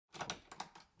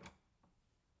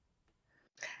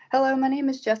Hello, my name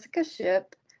is Jessica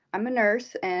Shipp. I'm a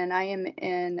nurse and I am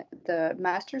in the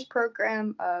master's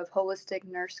program of holistic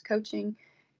nurse coaching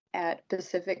at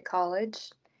Pacific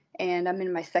College, and I'm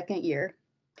in my second year.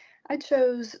 I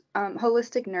chose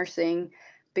holistic nursing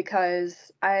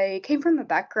because I came from a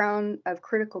background of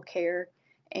critical care,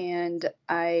 and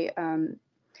I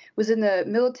was in the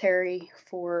military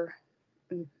for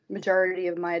majority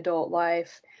of my adult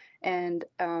life, and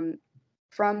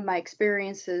from my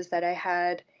experiences that I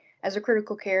had as a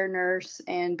critical care nurse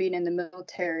and being in the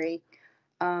military,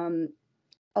 um,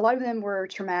 a lot of them were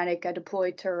traumatic. I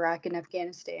deployed to Iraq and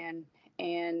Afghanistan,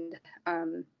 and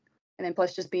um, and then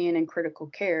plus just being in critical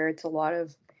care, it's a lot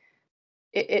of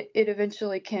it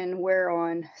eventually can wear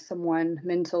on someone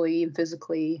mentally and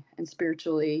physically and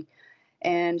spiritually.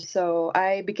 And so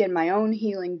I began my own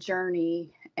healing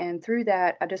journey. And through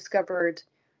that, I discovered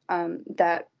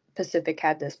that Pacific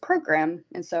had this program.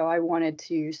 And so I wanted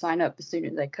to sign up as soon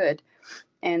as I could.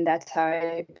 And that's how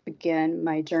I began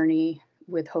my journey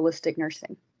with holistic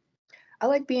nursing. I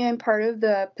like being part of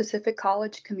the Pacific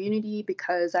College community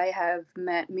because I have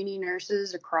met many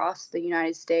nurses across the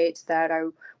United States that I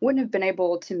wouldn't have been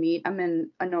able to meet. I'm in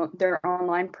their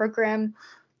online program,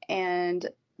 and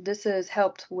this has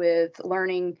helped with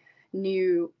learning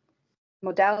new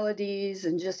modalities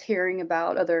and just hearing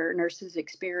about other nurses'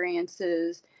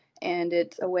 experiences. And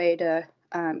it's a way to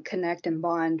connect and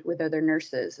bond with other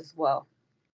nurses as well.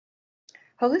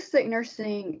 Holistic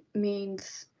nursing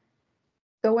means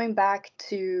going back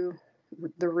to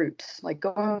the roots, like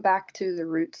going back to the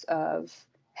roots of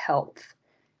health,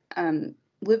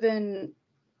 living,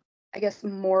 I guess,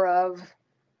 more of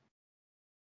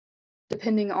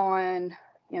depending on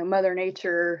Mother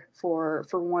Nature for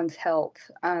one's health.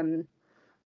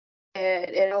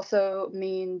 It also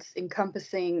means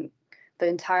encompassing the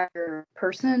entire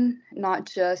person, not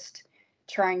just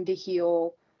trying to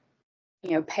heal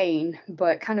pain,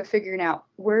 but kind of figuring out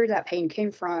where that pain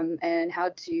came from and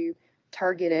how to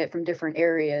target it from different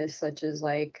areas, such as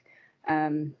like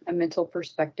a mental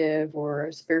perspective or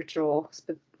a spiritual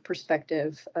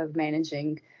perspective of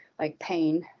managing like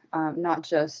pain, not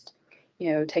just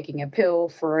taking a pill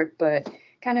for it, but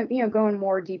kind of going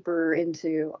more deeper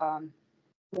into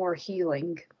more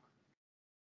healing.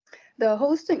 The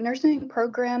holistic nursing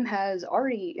program has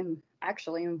already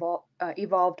actually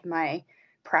evolved my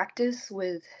practice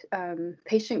with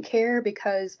patient care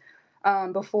because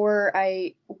before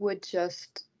I would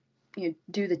just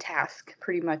do the task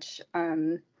pretty much,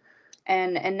 and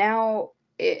now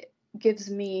it gives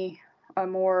me a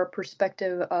more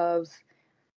perspective of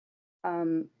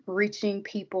reaching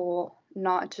people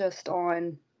not just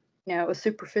on a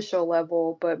superficial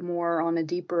level, but more on a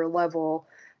deeper level,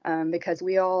 because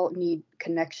we all need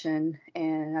connection,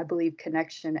 and I believe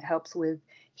connection helps with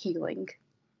healing.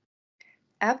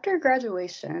 After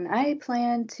graduation, I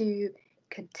plan to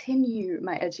continue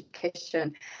my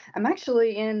education. I'm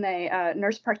actually in a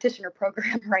nurse practitioner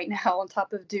program right now on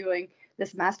top of doing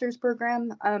this master's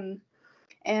program.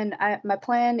 And my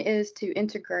plan is to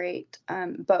integrate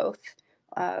both,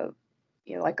 uh,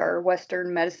 like our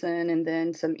Western medicine and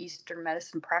then some Eastern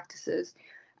medicine practices.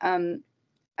 Um,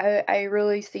 I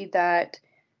really see that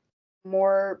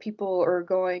more people are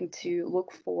going to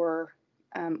look for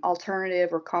alternative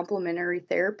or complementary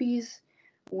therapies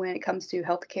when it comes to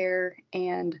healthcare,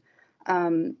 and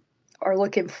um, are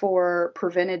looking for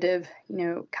preventative,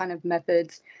 kind of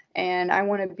methods. And I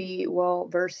want to be well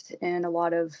versed in a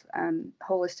lot of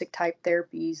holistic type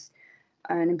therapies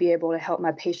and be able to help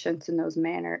my patients in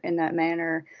that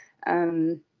manner.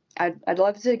 Um, I'd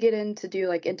love to get in to do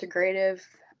like integrative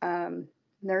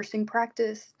nursing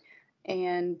practice,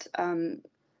 and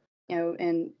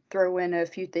and throw in a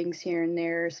few things here and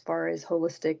there as far as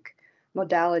holistic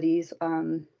modalities.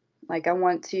 Like I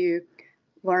want to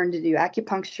learn to do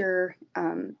acupuncture,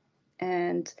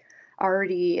 and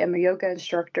already am a yoga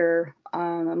instructor.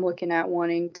 I'm looking at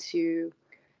wanting to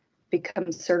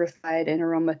become certified in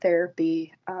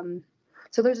aromatherapy.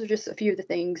 So those are just a few of the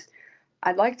things.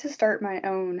 I'd like to start my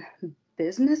own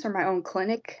business or my own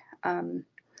clinic.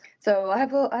 So I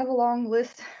have a long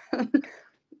list,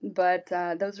 but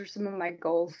those are some of my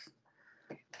goals.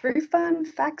 3 fun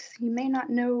facts you may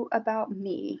not know about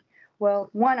me. Well,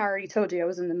 one, I already told you I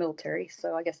was in the military,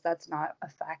 so I guess that's not a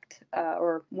fact,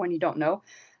 or one you don't know.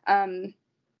 Um,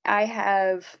 I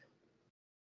have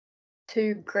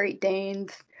two Great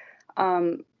Danes.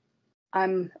 Um,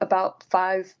 I'm about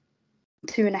 5'2.5".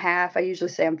 I usually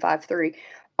say I'm 5'3"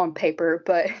 on paper,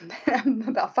 but I'm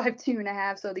about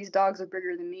 5'2.5". So these dogs are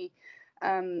bigger than me.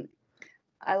 Um,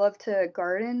 I love to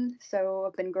garden, so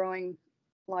I've been growing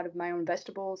a lot of my own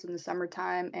vegetables in the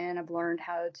summertime, and I've learned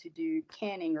how to do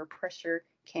canning or pressure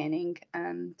canning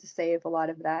to save a lot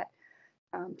of that.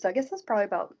 So I guess that's probably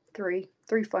about three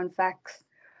fun facts.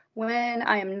 When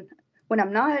I am when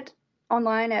I'm not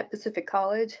online at Pacific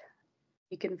College,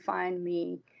 you can find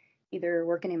me either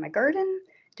working in my garden,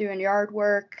 doing yard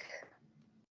work,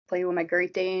 play with my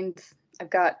Great Danes. I've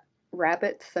got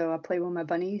rabbits, so I play with my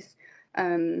bunnies.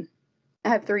 Um, I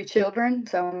have 3 children,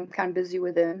 so I'm kind of busy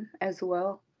with them as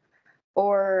well.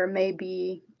 Or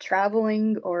maybe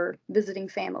traveling or visiting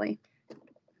family.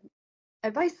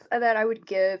 Advice that I would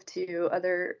give to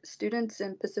other students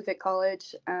in Pacific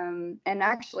College, and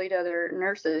actually to other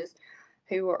nurses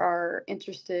who are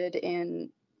interested in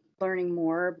learning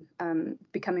more,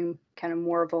 becoming kind of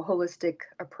more of a holistic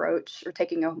approach or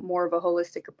taking a more of a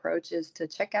holistic approach, is to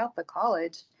check out the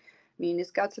college. I mean,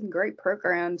 it's got some great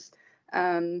programs.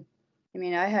 Um, I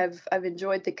mean, I've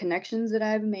enjoyed the connections that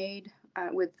I've made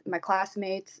with my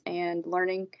classmates and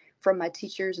learning from my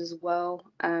teachers as well.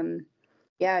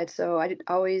 Yeah, so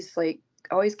always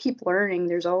keep learning.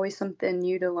 There's always something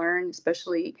new to learn,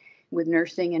 especially with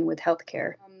nursing and with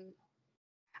healthcare.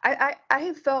 I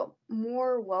have felt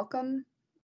more welcome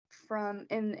from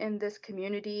in this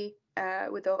community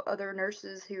with other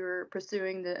nurses who are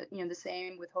pursuing the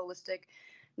same with holistic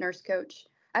nurse coach.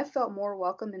 I've felt more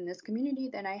welcome in this community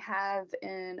than I have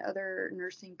in other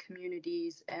nursing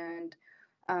communities, and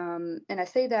I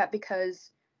say that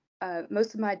because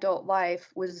most of my adult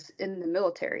life was in the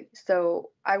military.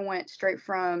 So I went straight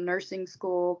from nursing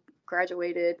school,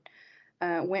 graduated,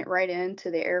 went right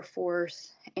into the Air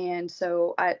Force, and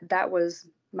so that was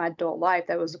my adult life.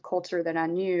 That was a culture that I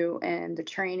knew and the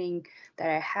training that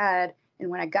I had. And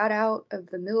when I got out of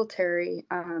the military,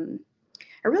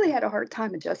 I really had a hard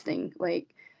time adjusting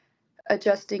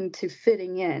to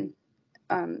fitting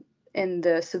um, in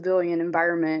the civilian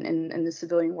environment and the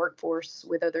civilian workforce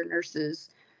with other nurses.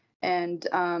 And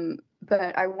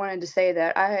but I wanted to say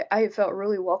that I have felt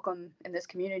really welcome in this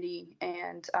community,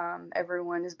 and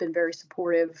everyone has been very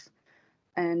supportive.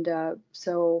 And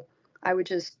so I would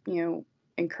just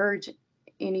encourage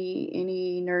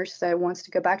any nurse that wants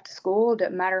to go back to school.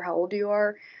 Doesn't matter how old you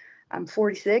are. I'm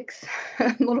 46,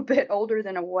 a little bit older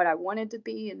than what I wanted to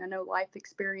be, and I know life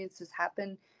experiences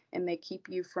happen and may keep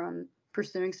you from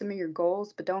pursuing some of your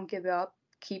goals. But don't give up.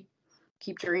 Keep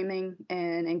dreaming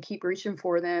and keep reaching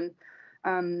for them.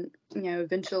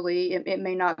 Eventually it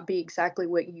may not be exactly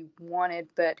what you wanted,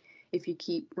 but if you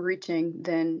keep reaching,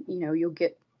 then you'll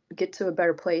get to a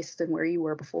better place than where you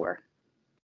were before.